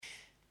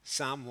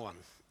Psalm 1.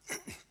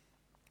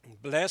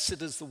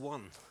 Blessed is the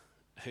one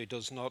who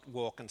does not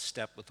walk in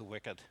step with the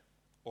wicked,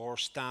 or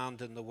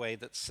stand in the way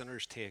that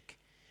sinners take,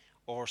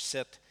 or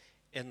sit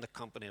in the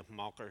company of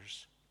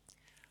mockers,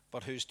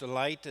 but whose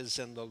delight is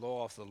in the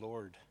law of the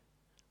Lord,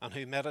 and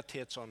who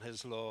meditates on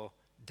his law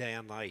day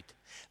and night.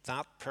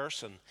 That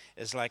person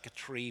is like a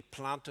tree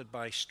planted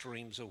by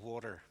streams of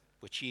water,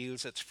 which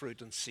yields its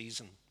fruit in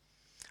season,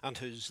 and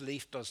whose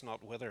leaf does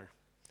not wither.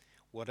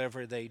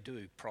 Whatever they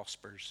do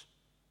prospers.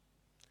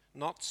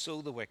 Not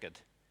so the wicked.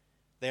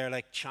 They are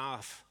like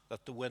chaff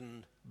that the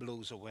wind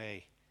blows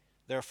away.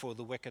 Therefore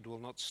the wicked will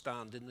not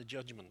stand in the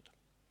judgment,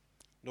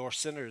 nor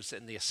sinners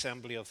in the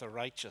assembly of the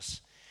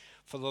righteous.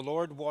 For the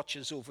Lord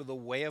watches over the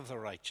way of the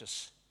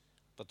righteous,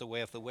 but the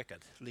way of the wicked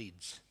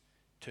leads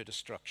to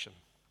destruction.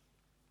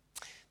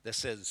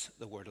 This is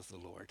the word of the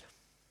Lord.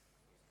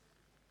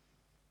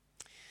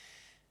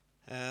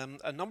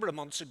 A number of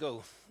months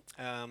ago,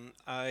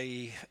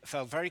 I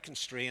felt very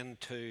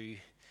constrained to,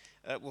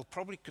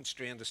 probably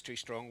constrained is too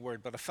strong a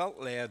word, but I felt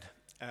led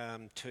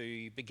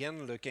to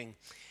begin looking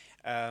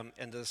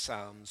into the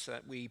Psalms.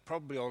 We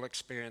probably all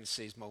experience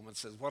these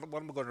moments. What am I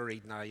going to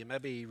read now? You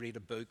maybe read a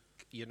book,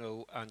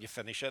 and you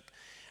finish it.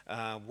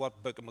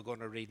 What book am I going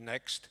to read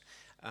next?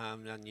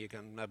 And you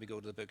can maybe go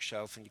to the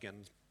bookshelf and you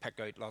can pick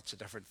out lots of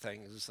different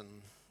things,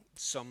 and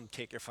some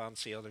take your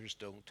fancy, others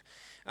don't.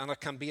 And it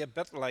can be a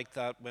bit like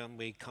that when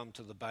we come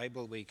to the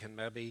Bible. We can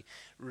maybe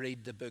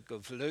read the book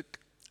of Luke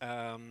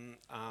and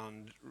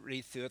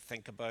read through it,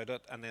 think about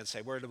it, and then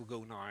say, where do we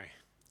go now?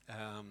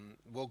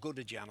 We'll go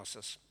to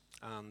Genesis.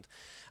 And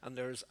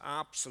there's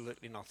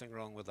absolutely nothing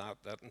wrong with that.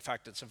 In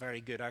fact, it's a very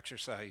good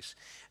exercise.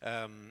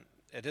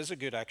 It is a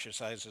good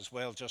exercise as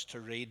well just to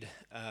read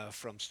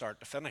from start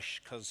to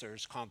finish, because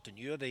there's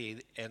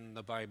continuity in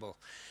the Bible.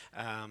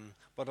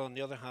 But on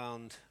the other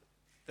hand,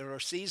 there are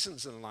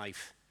seasons in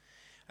life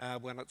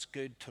when it's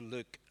good to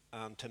look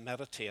and to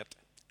meditate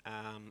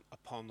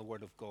upon the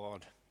Word of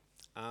God.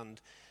 And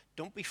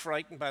don't be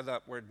frightened by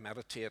that word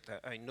meditate.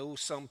 I know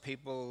some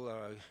people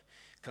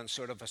can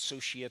sort of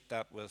associate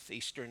that with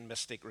Eastern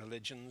mystic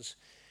religions,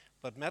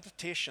 but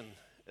meditation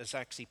is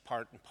actually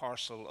part and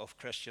parcel of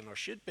Christian, or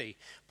should be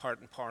part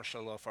and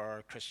parcel of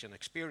our Christian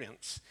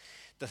experience.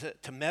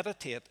 To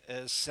meditate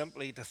is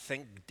simply to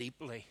think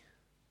deeply.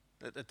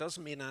 It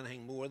doesn't mean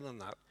anything more than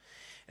that.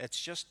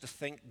 It's just to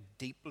think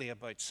deeply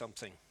about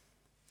something.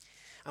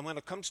 And when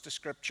it comes to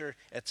Scripture,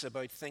 it's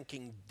about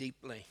thinking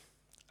deeply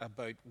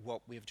about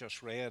what we've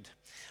just read.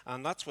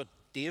 And that's what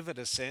David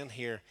is saying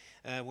here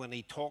when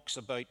he talks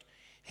about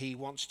he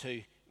wants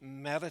to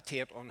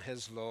meditate on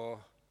his law,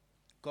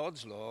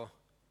 God's law,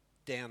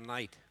 day and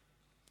night.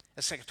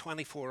 It's like a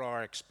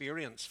 24-hour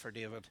experience for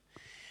David.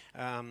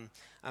 And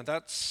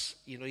that's,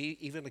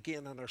 even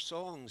again in our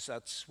songs,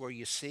 that's where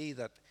you see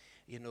that,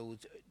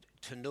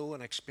 to know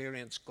and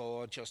experience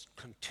God just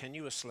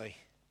continuously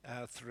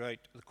throughout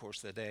the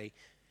course of the day.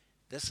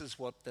 This is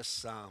what this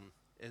psalm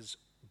is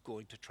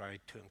going to try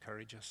to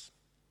encourage us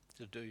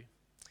to do.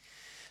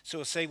 So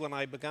I say, when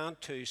I began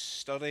to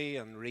study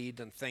and read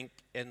and think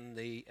in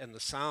the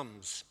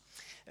Psalms,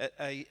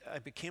 I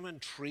became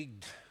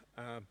intrigued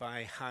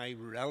by how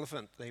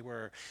relevant they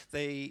were.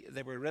 They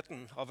were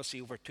written,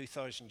 obviously, over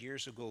 2,000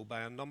 years ago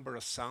by a number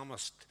of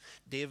psalmists.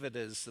 David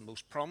is the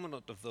most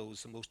prominent of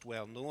those, the most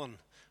well-known.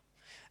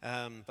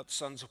 But the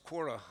sons of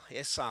Korah,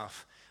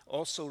 Asaph,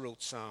 also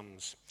wrote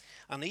psalms.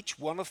 And each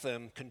one of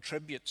them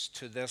contributes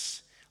to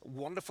this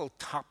wonderful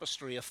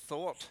tapestry of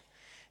thought.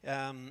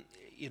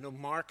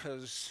 Mark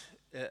has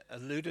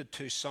alluded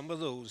to some of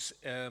those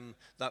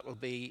that will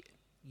be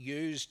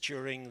used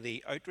during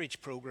the outreach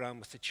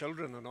program with the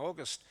children in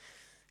August.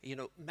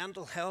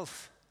 Mental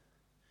health.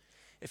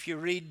 If you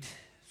read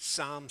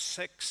Psalm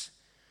 6,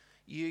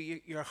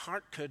 your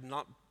heart could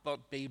not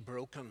but be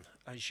broken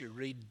as you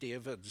read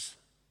David's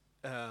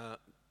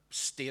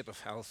state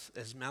of health,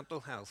 his mental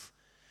health.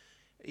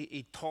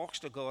 He talks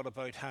to God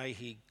about how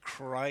he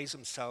cries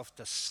himself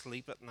to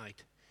sleep at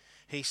night.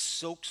 He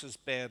soaks his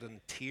bed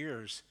in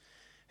tears.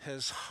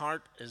 His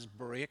heart is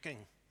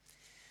breaking.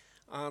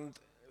 And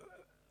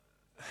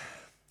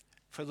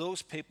for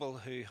those people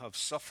who have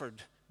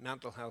suffered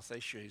mental health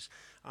issues,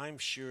 I'm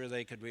sure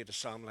they could read a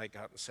psalm like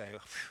that and say,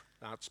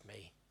 that's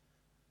me.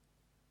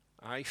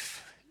 I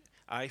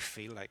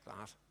feel like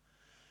that.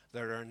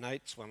 There are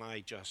nights when I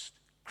just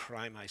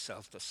cry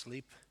myself to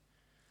sleep.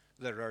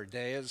 There are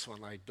days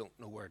when I don't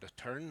know where to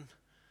turn.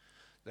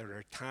 There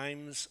are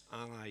times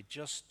and I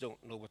just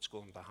don't know what's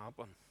going to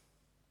happen.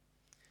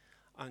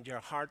 And your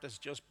heart is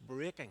just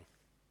breaking.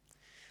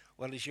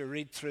 Well, as you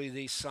read through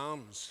these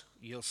Psalms,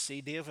 you'll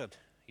see David,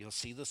 you'll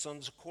see the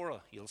sons of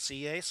Korah, you'll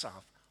see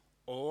Asaph,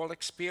 all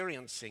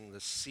experiencing the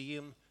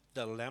same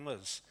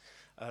dilemmas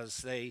as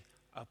they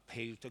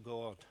appeal to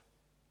God.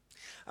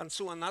 And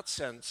so in that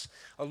sense,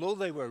 although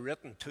they were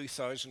written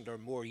 2,000 or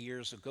more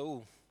years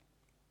ago,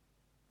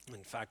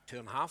 in fact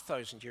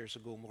 2,500 years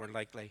ago more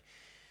likely,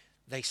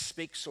 they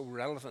speak so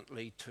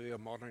relevantly to a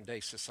modern day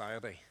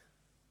society.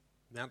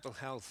 Mental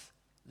health,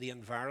 the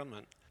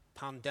environment,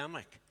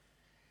 pandemic,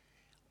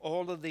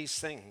 All of these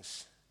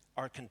things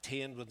are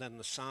contained within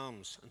the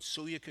Psalms. And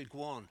so you could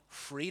go on.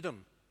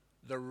 Freedom,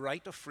 the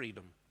right of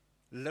freedom,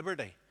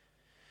 liberty,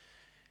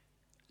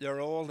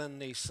 they're all in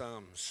these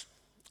Psalms.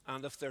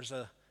 And if there's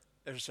a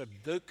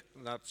book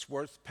that's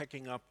worth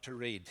picking up to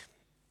read,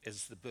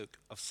 is the book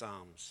of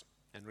Psalms.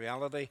 In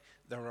reality,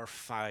 there are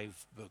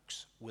 5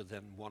 books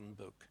within one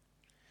book.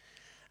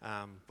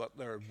 But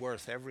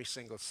every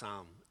single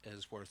psalm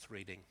is worth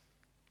reading.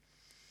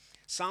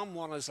 Psalm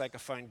 1 is like a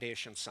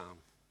foundation psalm.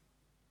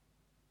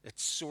 It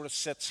sort of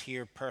sits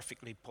here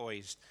perfectly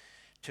poised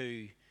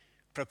to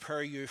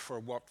prepare you for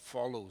what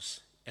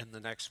follows in the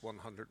next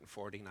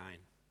 149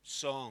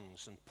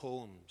 songs and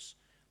poems.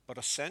 But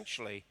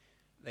essentially,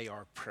 they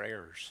are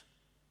prayers.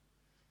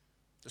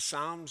 The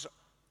Psalms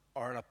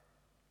are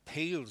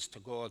appeals to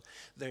God.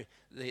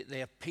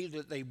 They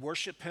appeal, they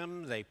worship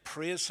Him, they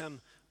praise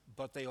Him,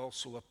 but they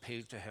also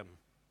appeal to Him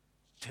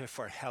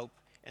for help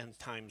in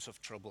times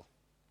of trouble.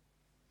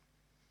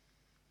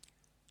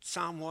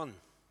 Psalm 1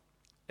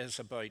 is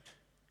about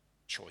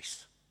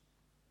choice,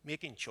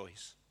 making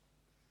choice.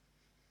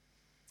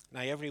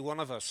 Now, every one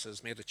of us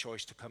has made a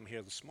choice to come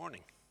here this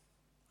morning,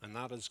 and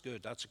that is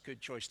good. That's a good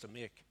choice to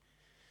make.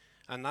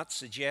 And that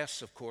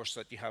suggests, of course,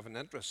 that you have an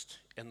interest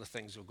in the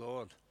things of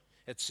God.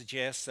 It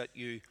suggests that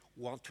you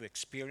want to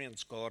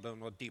experience God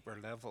on a deeper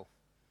level.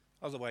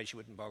 Otherwise, you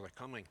wouldn't bother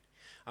coming.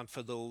 And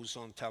for those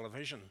on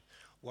television,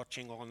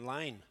 watching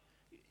online,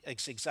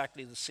 it's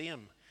exactly the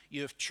same.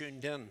 You have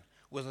tuned in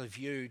with a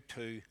view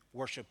to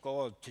worship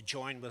God, to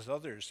join with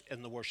others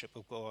in the worship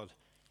of God.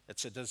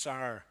 It's a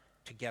desire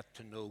to get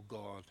to know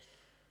God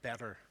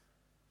better.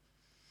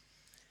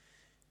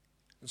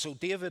 And so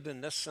David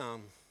in this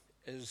psalm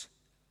is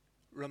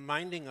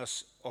reminding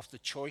us of the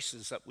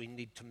choices that we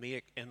need to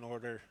make in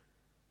order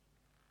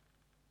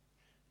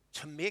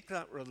to make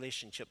that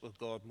relationship with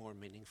God more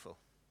meaningful.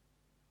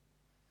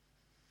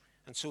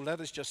 And so let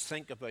us just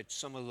think about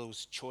some of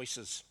those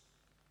choices.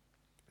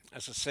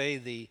 As I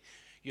say,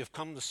 you've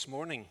come this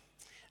morning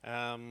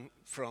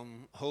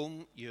from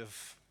home.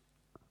 You've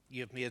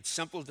made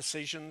simple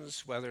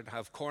decisions, whether to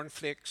have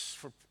cornflakes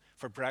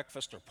for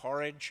breakfast or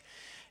porridge.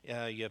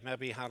 You've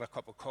maybe had a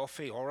cup of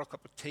coffee or a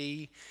cup of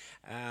tea.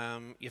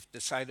 You've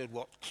decided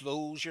what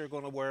clothes you're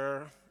going to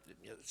wear.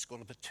 It's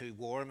going to be too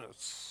warm.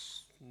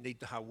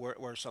 Need to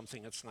wear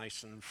something that's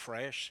nice and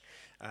fresh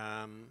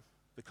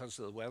because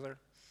of the weather.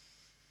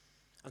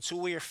 And so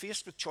we are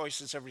faced with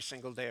choices every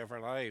single day of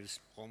our lives.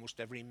 Almost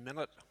every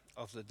minute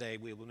of the day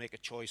we will make a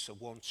choice of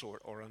one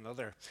sort or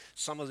another.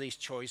 Some of these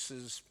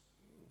choices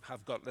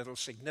have got little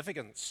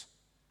significance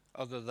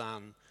other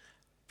than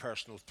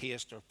personal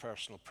taste or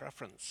personal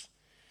preference.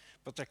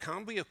 But there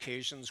can be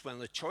occasions when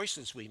the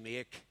choices we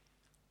make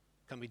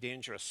can be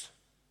dangerous.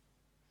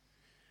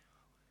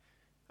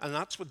 And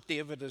that's what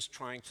David is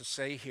trying to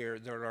say here.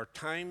 There are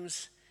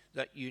times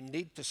that you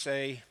need to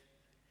say,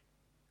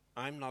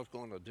 I'm not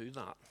going to do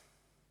that.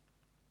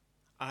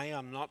 I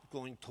am not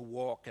going to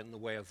walk in the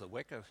way of the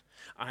wicked.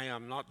 I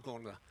am not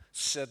going to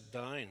sit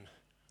down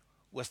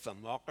with the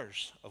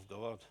mockers of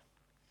God.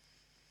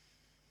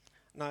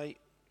 Now,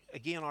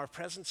 again, our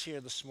presence here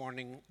this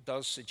morning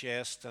does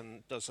suggest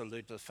and does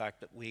allude to the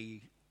fact that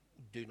we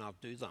do not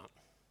do that.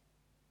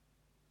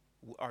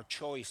 Our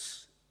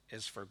choice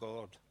is for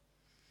God.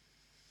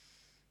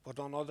 But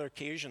on other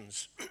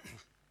occasions,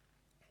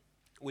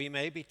 we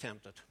may be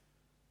tempted,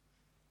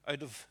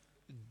 out of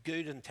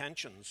good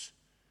intentions,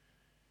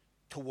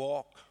 to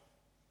walk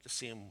the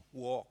same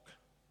walk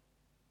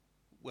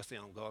with the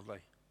ungodly,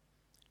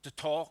 to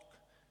talk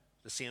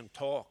the same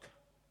talk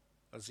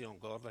as the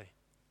ungodly.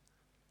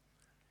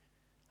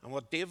 And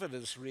what David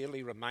is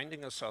really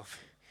reminding us of,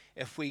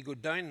 if we go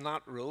down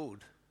that road,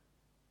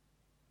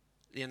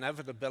 the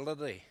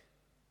inevitability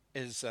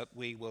is that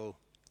we will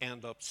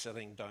end up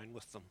sitting down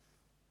with them.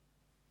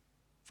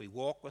 If we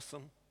walk with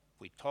them,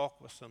 if we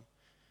talk with them,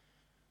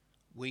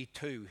 we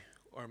too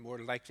are more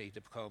likely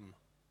to become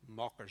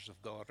mockers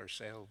of God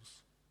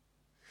ourselves.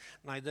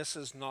 Now, this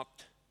is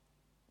not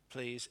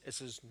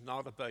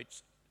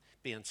about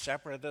being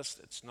separatist.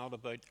 It's not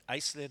about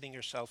isolating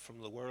yourself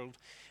from the world.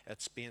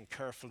 It's being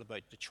careful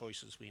about the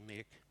choices we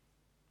make.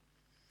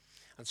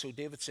 And so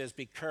David says,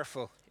 be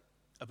careful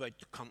about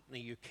the company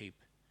you keep,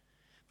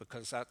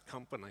 because that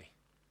company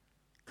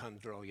can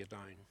draw you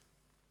down.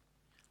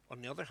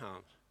 On the other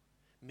hand,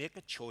 make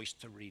a choice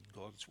to read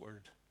God's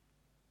word.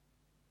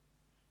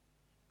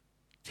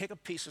 Take a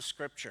piece of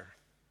scripture,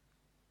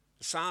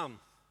 a psalm,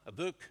 a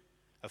book,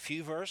 a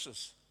few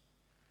verses,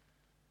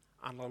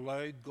 and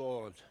allow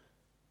God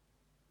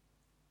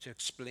to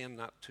explain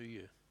that to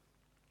you.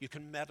 You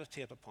can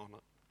meditate upon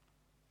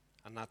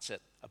it, and that's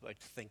it, about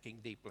thinking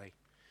deeply.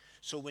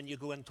 So when you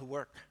go into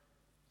work,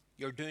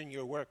 you're doing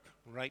your work,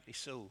 rightly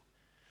so,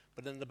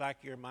 but in the back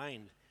of your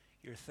mind,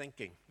 you're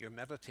thinking, you're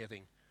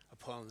meditating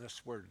upon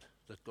this word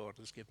that God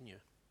has given you.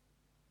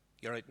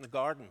 You're out in the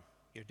garden,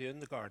 you're doing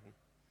the garden,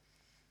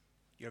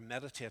 you're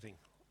meditating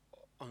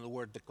on the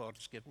word that God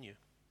has given you.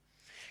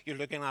 You're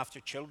looking after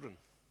children,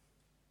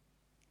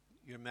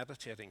 you're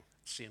meditating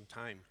at the same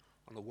time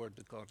on the word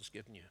that God has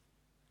given you.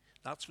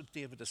 That's what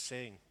David is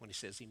saying when he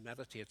says he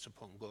meditates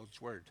upon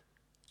God's word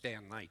day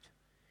and night.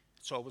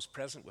 It's always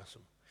present with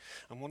him.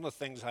 And one of the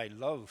things I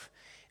love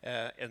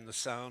in the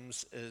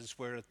Psalms is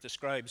where it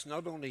describes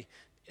not only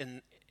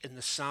in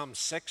the Psalm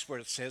 6 where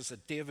it says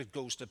that David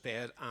goes to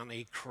bed and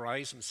he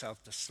cries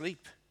himself to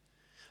sleep.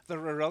 There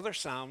are other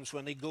Psalms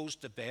when he goes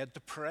to bed to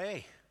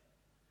pray.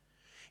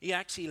 He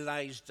actually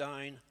lies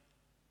down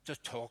to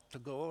talk to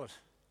God.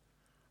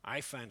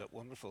 I find it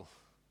wonderful.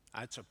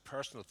 It's a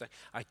personal thing.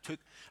 I took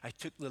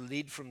the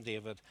lead from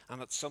David,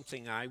 and it's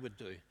something I would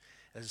do.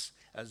 As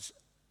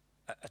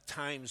at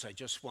times I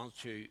just want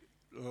to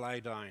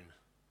lie down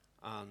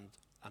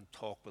and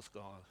talk with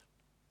God.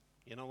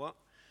 You know what?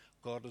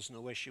 God has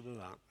no issue with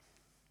that.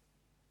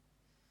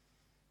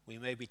 We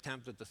may be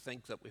tempted to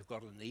think that we've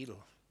got a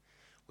needle.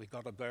 We've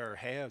got to bow our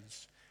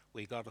heads.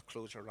 We've got to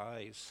close our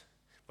eyes.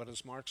 But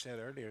as Mark said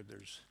earlier,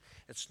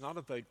 it's not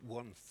about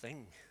one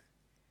thing.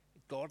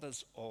 God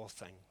is all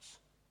things.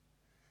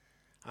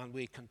 And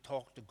we can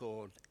talk to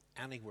God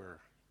anywhere,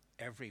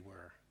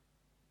 everywhere,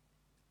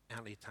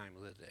 any time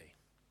of the day.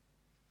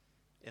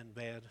 In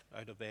bed,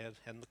 out of bed,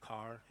 in the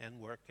car, in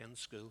work, in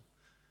school.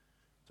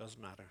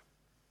 Doesn't matter.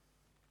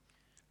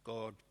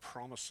 God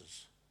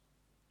promises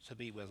to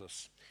be with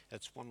us.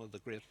 It's one of the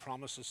great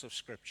promises of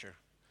Scripture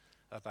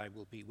that I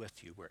will be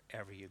with you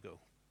wherever you go.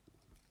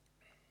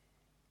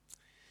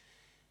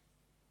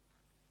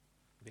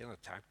 Being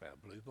attacked by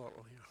a blue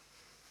bottle here.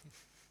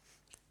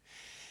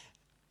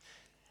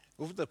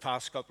 Over the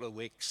past couple of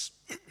weeks,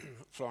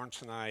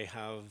 Florence and I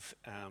have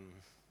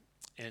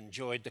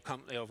enjoyed the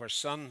company of our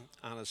son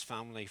and his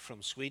family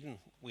from Sweden.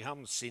 We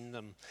haven't seen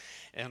them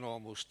in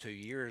almost 2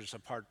 years,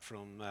 apart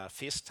from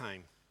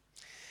FaceTime.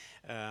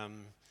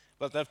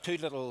 But they have two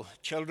little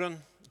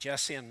children,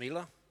 Jesse and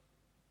Mila,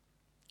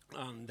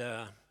 and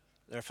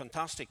they're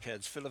fantastic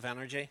kids, full of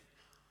energy,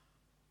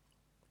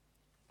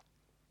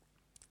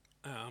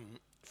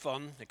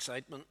 fun,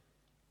 excitement,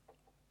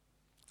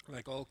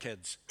 like all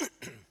kids.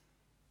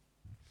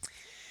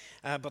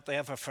 But they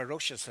have a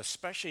ferocious,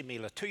 especially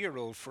Mila,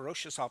 2-year-old,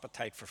 ferocious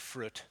appetite for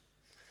fruit.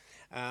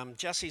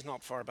 Jesse's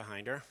not far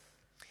behind her.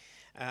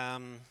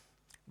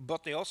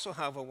 But they also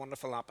have a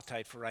wonderful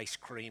appetite for ice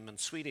cream and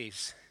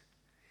sweeties.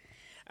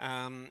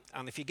 And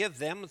if you give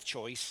them the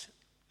choice,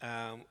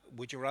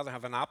 would you rather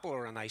have an apple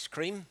or an ice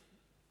cream?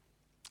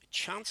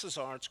 Chances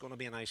are it's going to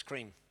be an ice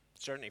cream,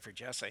 certainly for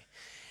Jesse.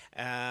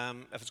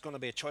 If it's going to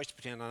be a choice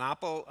between an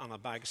apple and a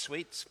bag of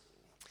sweets,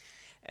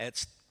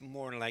 it's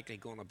more than likely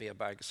going to be a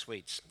bag of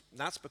sweets.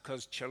 That's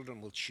because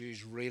children will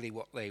choose really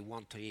what they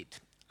want to eat.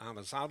 And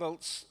as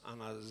adults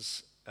and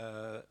as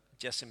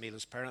Jesse and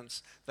Mila's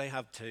parents, they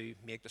have to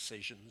make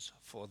decisions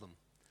for them.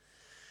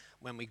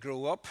 When we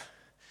grow up,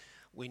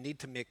 we need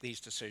to make these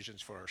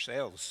decisions for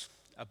ourselves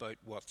about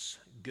what's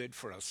good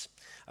for us.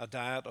 A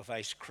diet of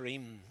ice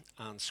cream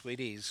and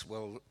sweeties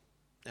will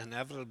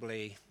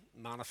inevitably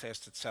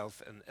manifest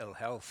itself in ill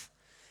health.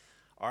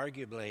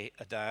 Arguably,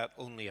 a diet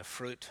only of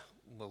fruit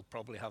will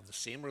probably have the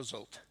same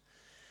result.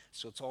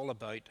 So it's all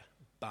about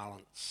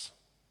balance.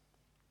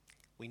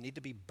 We need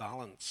to be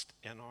balanced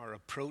in our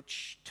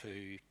approach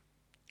to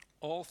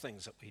all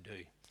things that we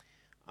do,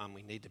 and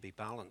we need to be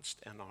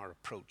balanced in our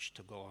approach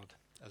to God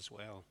as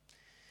well.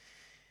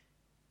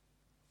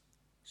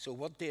 So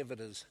what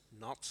David is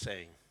not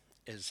saying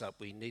is that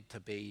we need to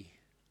be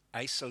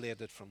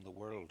isolated from the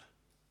world.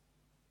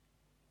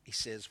 He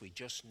says we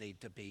just need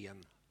to be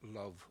in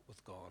love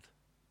with God.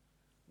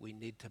 We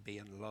need to be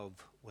in love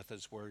with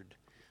His Word,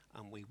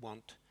 and we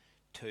want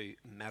to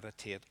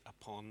meditate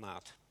upon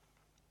that.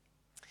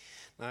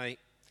 Now,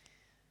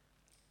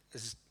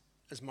 as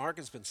Mark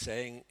has been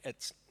saying,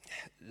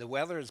 the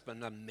weather has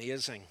been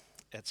amazing.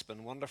 It's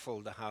been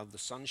wonderful to have the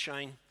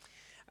sunshine.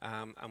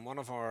 And one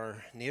of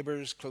our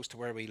neighbours close to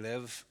where we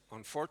live,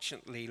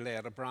 unfortunately,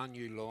 laid a brand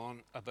new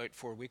lawn about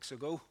 4 weeks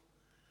ago.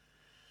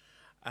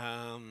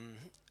 And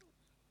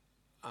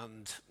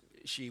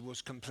she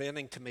was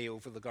complaining to me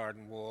over the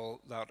garden wall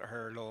that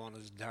her lawn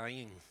is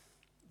dying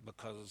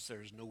because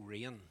there's no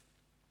rain.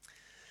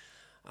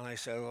 And I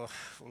said, well,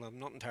 I'm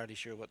not entirely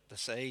sure what to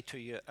say to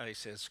you. I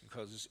says,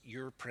 because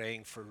you're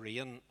praying for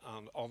rain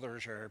and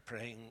others are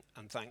praying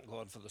and thank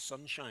God for the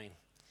sunshine.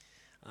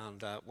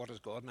 And what is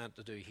God meant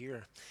to do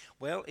here?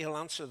 Well, He'll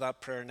answer that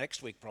prayer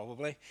next week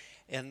probably,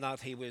 in that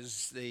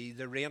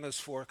the rain is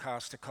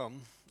forecast to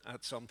come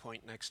at some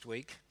point next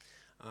week.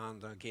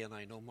 And again,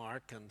 I know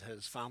Mark and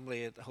his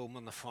family at home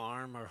on the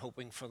farm are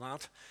hoping for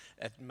that.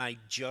 It might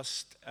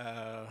just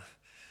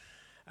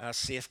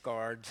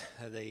safeguard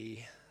the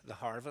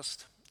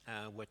harvest,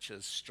 which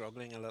is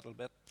struggling a little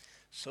bit.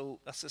 So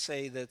that's to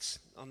say that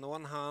on the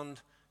one hand,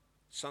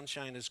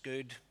 sunshine is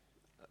good,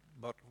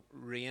 but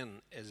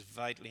rain is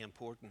vitally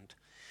important.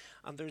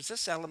 And there's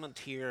this element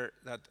here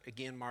that,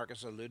 again, Mark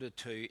has alluded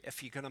to.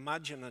 If you can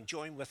imagine, and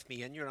join with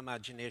me in your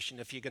imagination,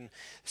 if you can,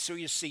 so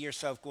you see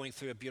yourself going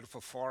through a beautiful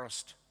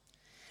forest,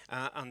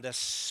 and this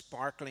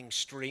sparkling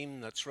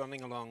stream that's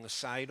running along the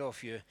side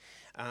of you,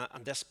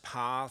 and this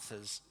path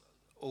is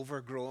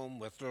overgrown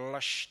with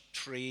lush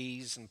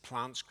trees and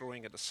plants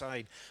growing at the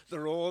side.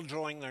 They're all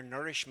drawing their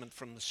nourishment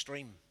from the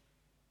stream,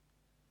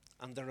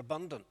 and they're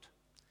abundant.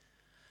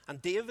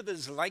 And David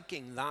is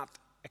liking that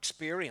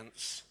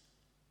experience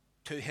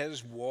to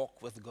his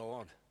walk with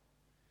God.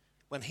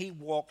 When he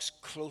walks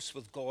close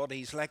with God,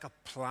 he's like a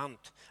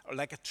plant or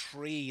like a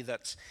tree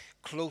that's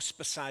close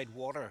beside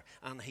water,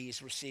 and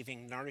he's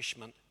receiving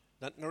nourishment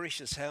that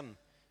nourishes him,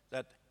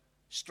 that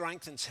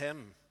strengthens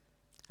him,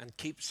 and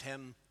keeps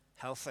him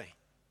healthy.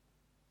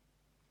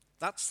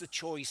 That's the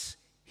choice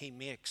he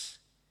makes.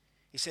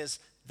 He says,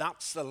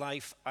 that's the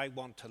life I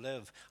want to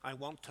live. I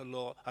want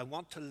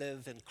to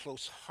live in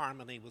close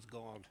harmony with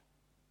God.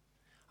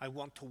 I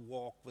want to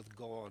walk with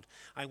God.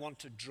 I want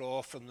to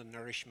draw from the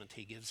nourishment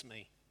he gives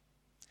me.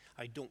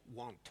 I don't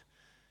want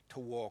to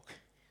walk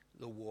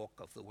the walk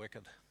of the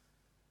wicked.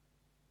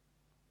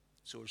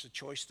 So there's a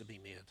choice to be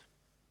made.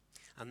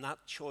 And that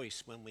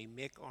choice, when we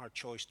make our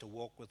choice to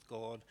walk with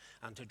God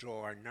and to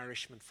draw our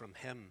nourishment from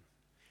him,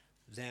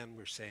 then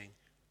we're saying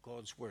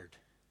God's word,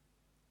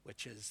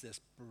 which is this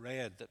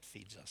bread that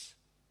feeds us.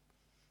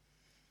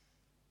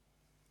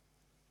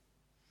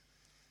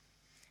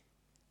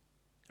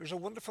 There's a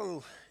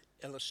wonderful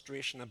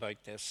illustration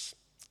about this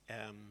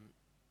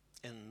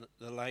in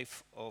the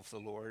life of the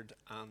Lord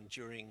and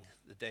during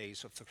the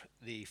days of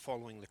the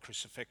following the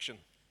crucifixion.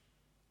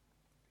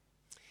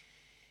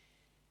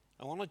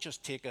 I want to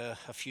just take a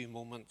few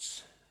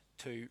moments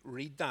to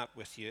read that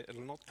with you.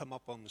 It'll not come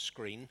up on the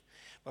screen,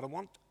 but I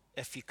want,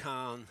 if you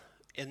can,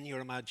 in your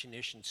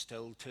imagination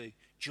still, to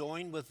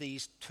join with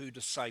these two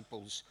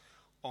disciples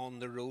on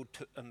the road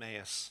to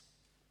Emmaus.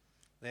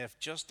 They have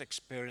just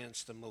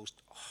experienced the most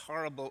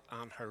horrible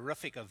and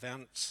horrific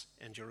events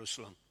in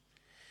Jerusalem.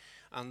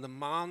 And the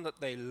man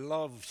that they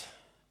loved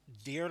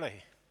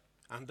dearly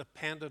and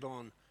depended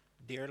on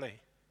dearly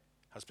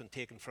has been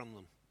taken from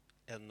them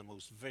in the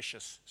most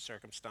vicious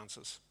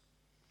circumstances.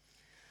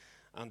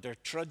 And they're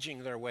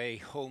trudging their way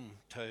home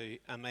to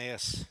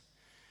Emmaus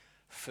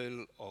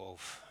full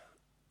of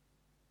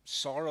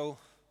sorrow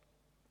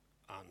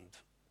and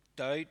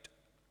doubt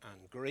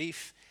and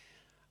grief,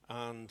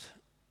 and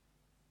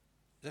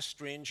this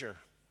stranger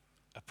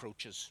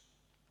approaches.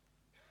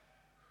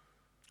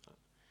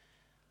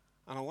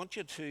 And I want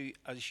you to,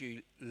 as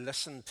you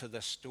listen to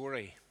this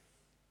story,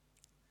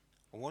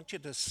 I want you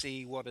to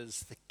see what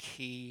is the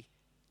key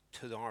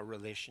to our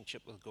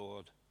relationship with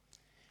God.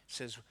 It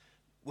says,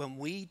 when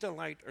we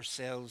delight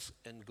ourselves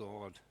in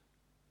God,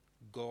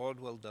 God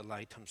will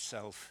delight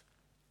himself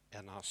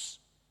in us.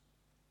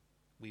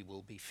 We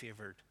will be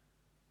favored.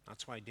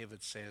 That's why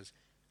David says,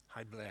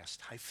 how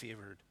blessed, how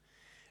favored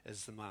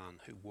is the man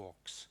who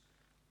walks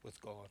with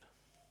God.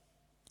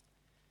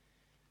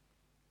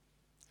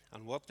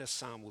 And what this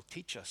psalm will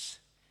teach us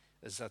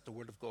is that the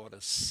Word of God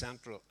is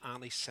central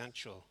and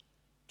essential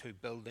to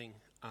building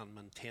and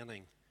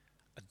maintaining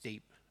a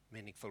deep,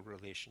 meaningful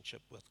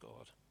relationship with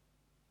God.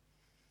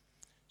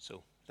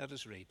 So let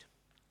us read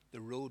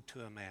the road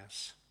to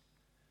Emmaus.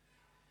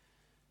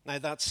 Now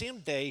that same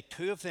day,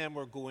 two of them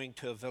were going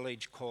to a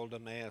village called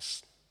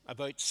Emmaus,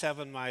 about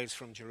 7 miles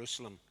from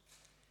Jerusalem.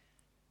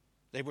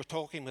 They were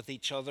talking with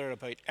each other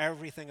about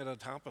everything that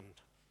had happened.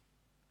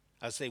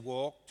 As they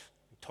walked,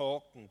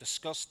 talked and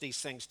discussed these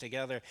things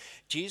together,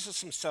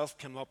 Jesus himself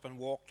came up and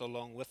walked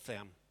along with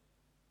them,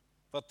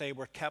 but they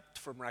were kept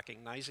from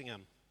recognizing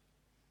him.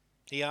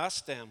 He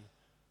asked them,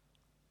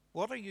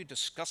 "What are you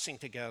discussing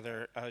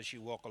together as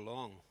you walk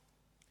along?"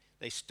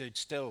 They stood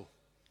still,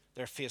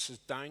 their faces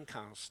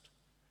downcast.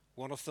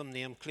 One of them,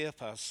 named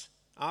Cleopas,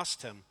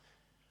 asked him,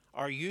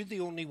 "Are you the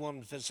only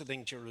one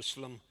visiting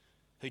Jerusalem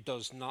who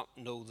does not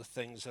know the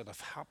things that have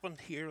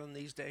happened here in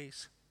these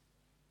days?"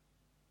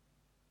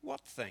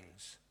 "What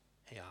things?"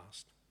 he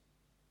asked.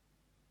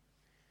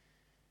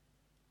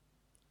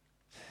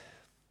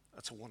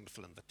 That's a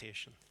wonderful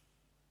invitation.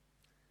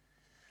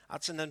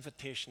 That's an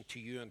invitation to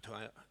you and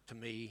to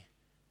me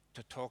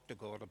to talk to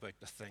God about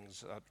the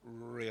things that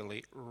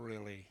really,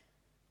 really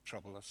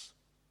trouble us,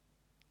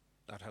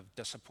 that have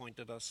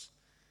disappointed us,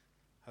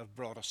 have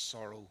brought us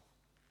sorrow.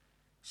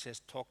 He says,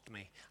 talk to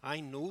me.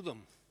 I know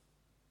them.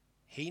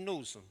 He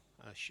knows them,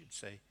 I should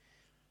say.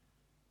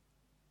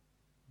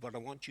 But I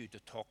want you to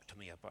talk to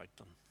me about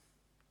them.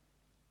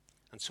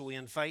 And so he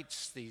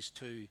invites these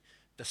two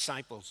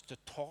disciples to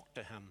talk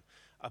to him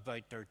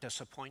about their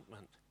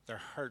disappointment, their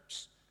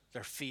hurts,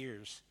 their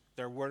fears,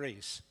 their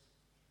worries.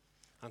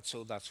 And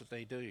so that's what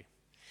they do.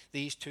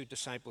 These two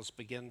disciples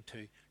begin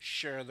to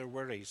share their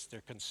worries,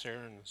 their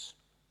concerns.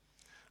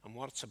 And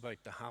what's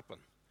about to happen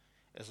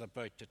is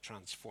about to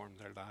transform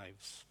their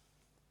lives.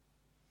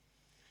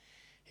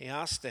 He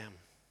asked them,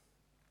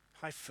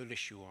 "How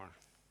foolish you are,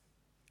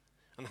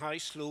 and how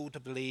slow to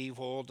believe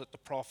all that the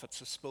prophets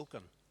have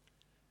spoken.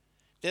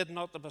 Did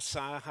not the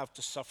Messiah have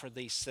to suffer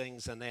these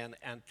things and then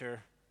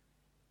enter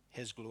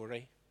his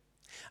glory?"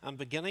 And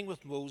beginning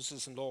with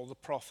Moses and all the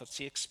prophets,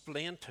 he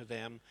explained to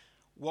them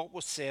what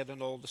was said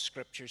in all the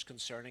scriptures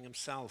concerning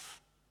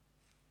himself.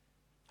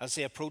 As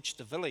they approached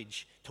the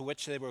village to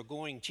which they were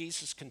going,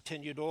 Jesus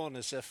continued on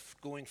as if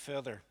going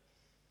further.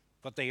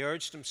 But they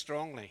urged him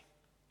strongly,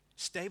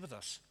 "Stay with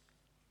us,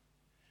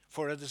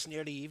 for it is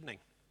nearly evening.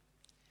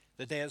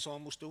 The day is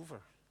almost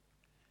over."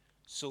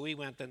 So he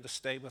went in to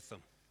stay with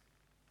them.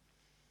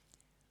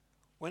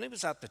 When he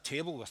was at the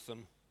table with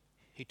them,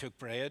 he took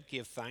bread,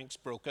 gave thanks,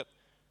 broke it,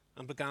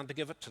 and began to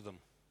give it to them.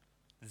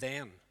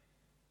 Then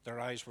their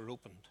eyes were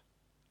opened,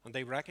 and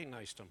they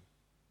recognized him,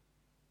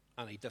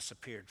 and he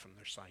disappeared from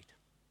their sight.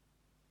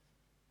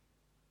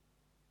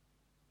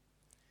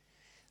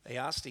 They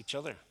asked each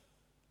other,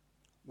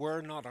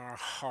 "Were not our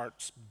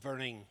hearts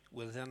burning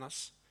within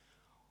us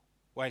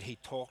while he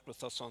talked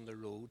with us on the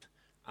road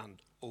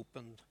and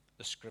opened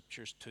the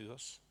scriptures to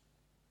us?"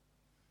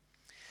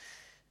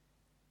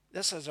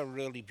 This is a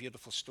really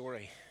beautiful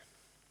story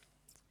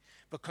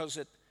because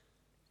it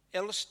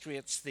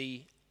illustrates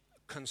the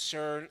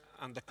concern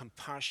and the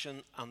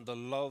compassion and the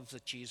love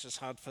that Jesus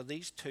had for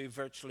these two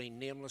virtually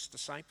nameless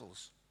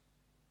disciples.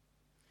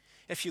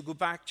 If you go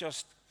back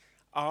just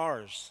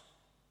hours,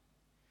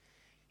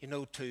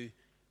 to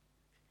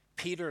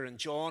Peter and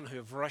John who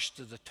have rushed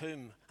to the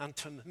tomb, and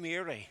to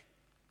Mary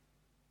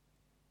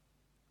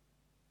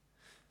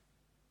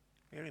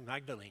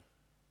Magdalene,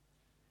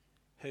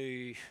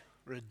 who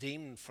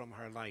redeemed from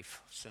her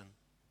life sin.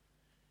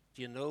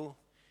 Do you know,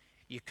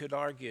 you could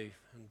argue,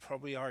 and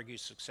probably argue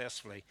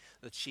successfully,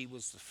 that she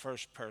was the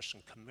first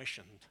person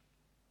commissioned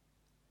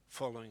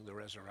following the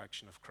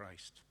resurrection of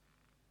Christ.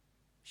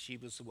 She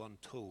was the one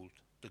told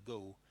to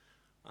go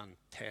and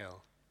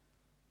tell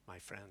my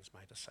friends,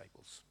 my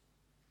disciples.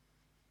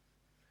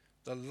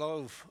 The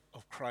love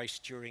of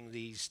Christ during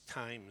these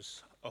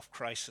times of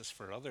crisis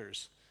for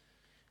others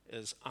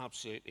is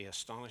absolutely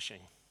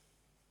astonishing.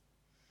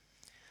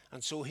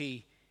 And so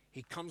he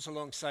comes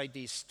alongside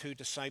these two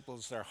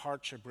disciples, their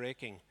hearts are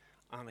breaking,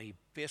 and he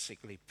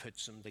basically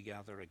puts them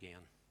together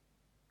again.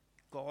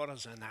 God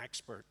is an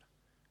expert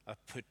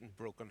at putting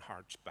broken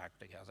hearts back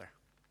together.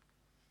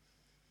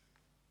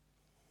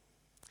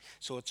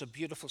 So it's a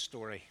beautiful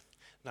story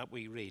that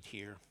we read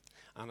here,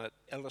 and it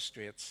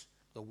illustrates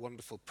the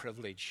wonderful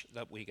privilege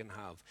that we can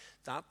have.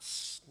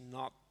 That's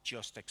not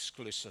just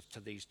exclusive to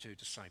these two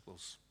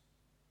disciples.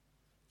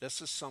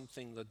 This is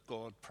something that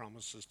God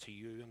promises to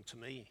you and to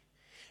me.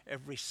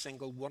 Every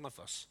single one of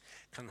us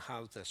can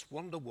have this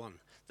one-to-one,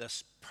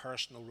 this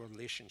personal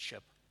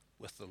relationship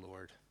with the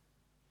Lord.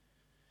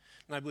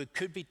 Now, we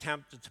could be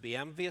tempted to be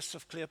envious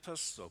of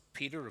Cleopas, of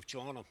Peter, of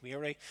John, of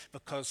Mary,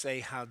 because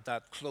they had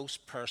that close,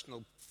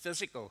 personal,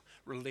 physical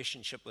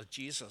relationship with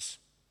Jesus.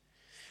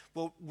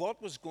 But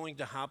what was going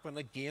to happen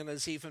again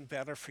is even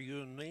better for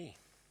you and me.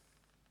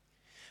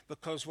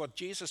 Because what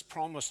Jesus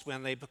promised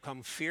when they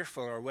become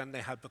fearful, or when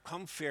they had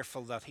become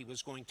fearful that he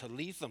was going to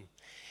leave them,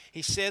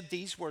 he said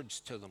these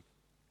words to them: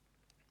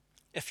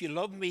 "If you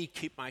love me,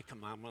 keep my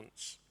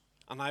commandments.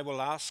 And I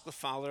will ask the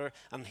Father,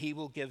 and he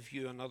will give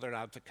you another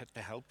advocate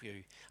to help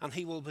you. And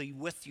he will be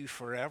with you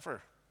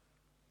forever.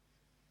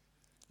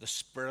 The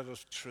Spirit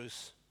of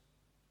truth.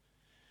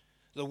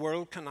 The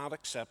world cannot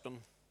accept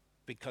him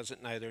because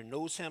it neither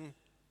knows him,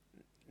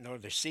 nor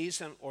sees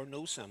him or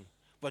knows him.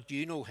 But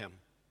you know him,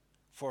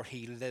 for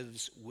he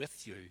lives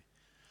with you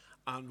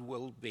and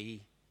will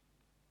be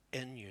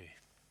in you."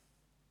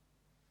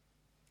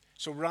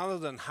 So rather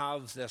than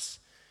have this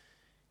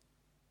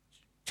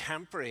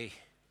temporary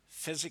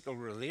physical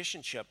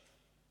relationship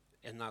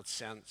in that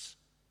sense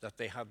that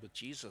they had with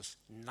Jesus,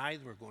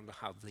 neither were going to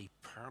have the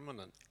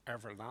permanent,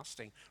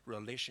 everlasting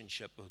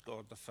relationship with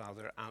God the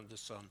Father and the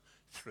Son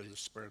through the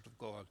Spirit of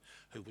God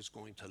who was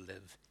going to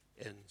live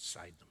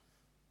inside them.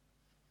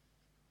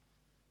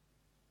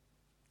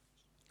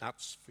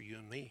 That's for you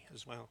and me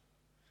as well.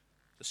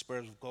 The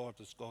Spirit of God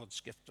is God's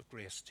gift of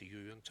grace to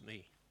you and to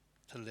me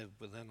to live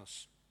within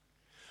us.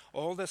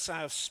 All this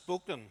I have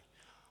spoken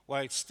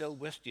while still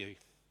with you.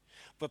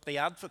 But the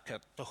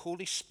Advocate, the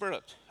Holy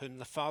Spirit, whom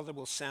the Father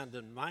will send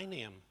in my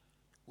name,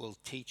 will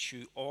teach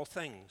you all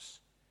things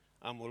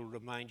and will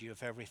remind you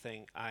of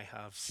everything I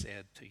have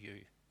said to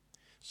you.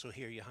 So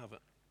here you have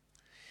it.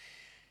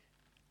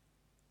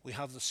 We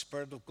have the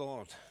Spirit of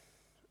God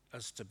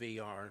as to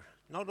be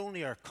not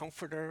only our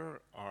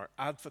comforter, our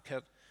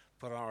advocate,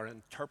 but our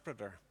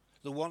interpreter.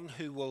 The one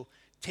who will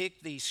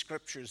take these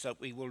scriptures that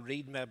we will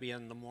read maybe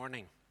in the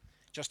morning,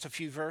 just a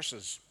few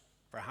verses,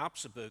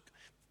 perhaps a book,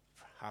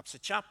 perhaps a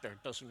chapter,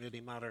 it doesn't really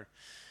matter.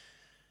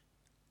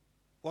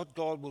 What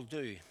God will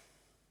do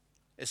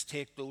is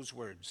take those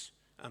words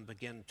and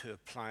begin to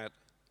apply it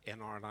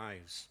in our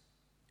lives,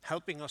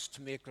 helping us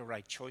to make the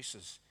right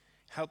choices,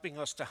 helping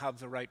us to have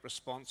the right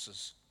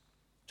responses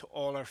to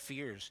all our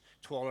fears,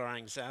 to all our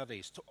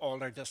anxieties, to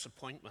all our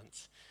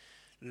disappointments,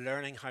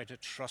 learning how to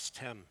trust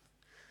him.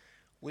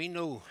 We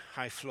know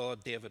how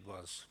flawed David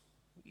was.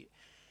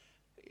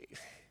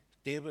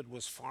 David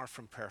was far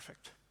from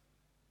perfect.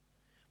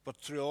 But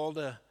through all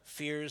the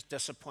fears,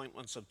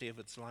 disappointments of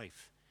David's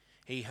life,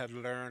 he had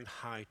learned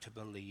how to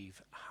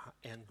believe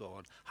in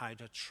God, how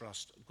to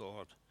trust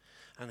God.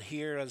 And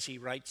here, as he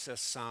writes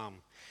this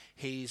psalm,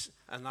 he's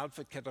an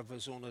advocate of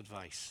his own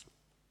advice,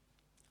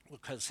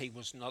 because he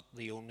was not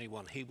the only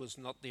one. He was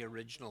not the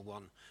original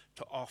one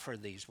to offer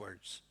these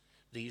words.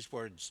 These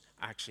words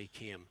actually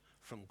came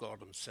from God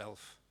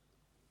himself.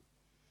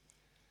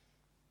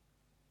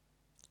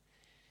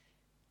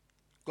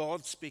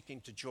 God,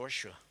 speaking to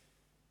Joshua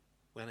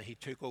when he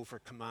took over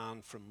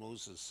command from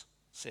Moses,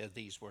 said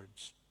these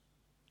words: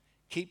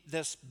 "Keep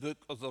this book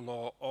of the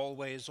law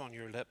always on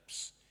your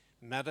lips.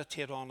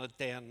 Meditate on it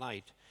day and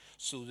night,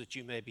 so that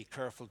you may be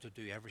careful to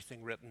do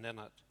everything written in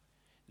it.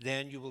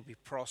 Then you will be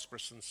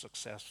prosperous and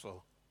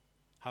successful.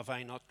 Have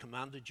I not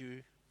commanded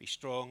you? Be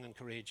strong and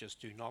courageous.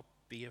 Do not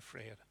be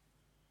afraid.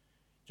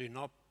 Do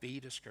not be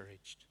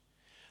discouraged,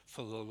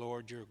 for the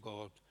Lord your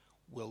God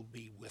will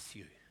be with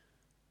you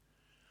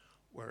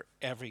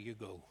wherever you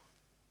go."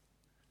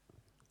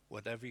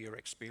 Whatever you're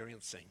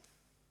experiencing,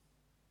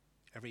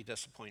 every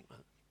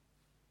disappointment,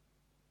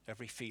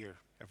 every fear,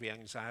 every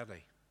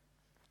anxiety,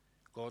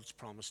 God's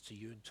promise to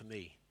you and to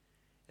me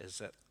is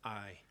that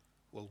I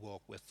will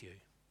walk with you.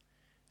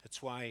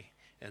 It's why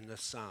in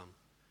this psalm,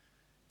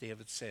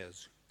 David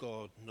says,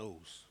 God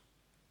knows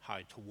how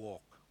to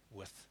walk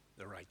with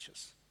the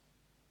righteous.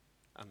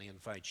 And he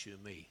invites you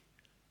and me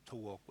to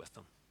walk with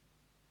him.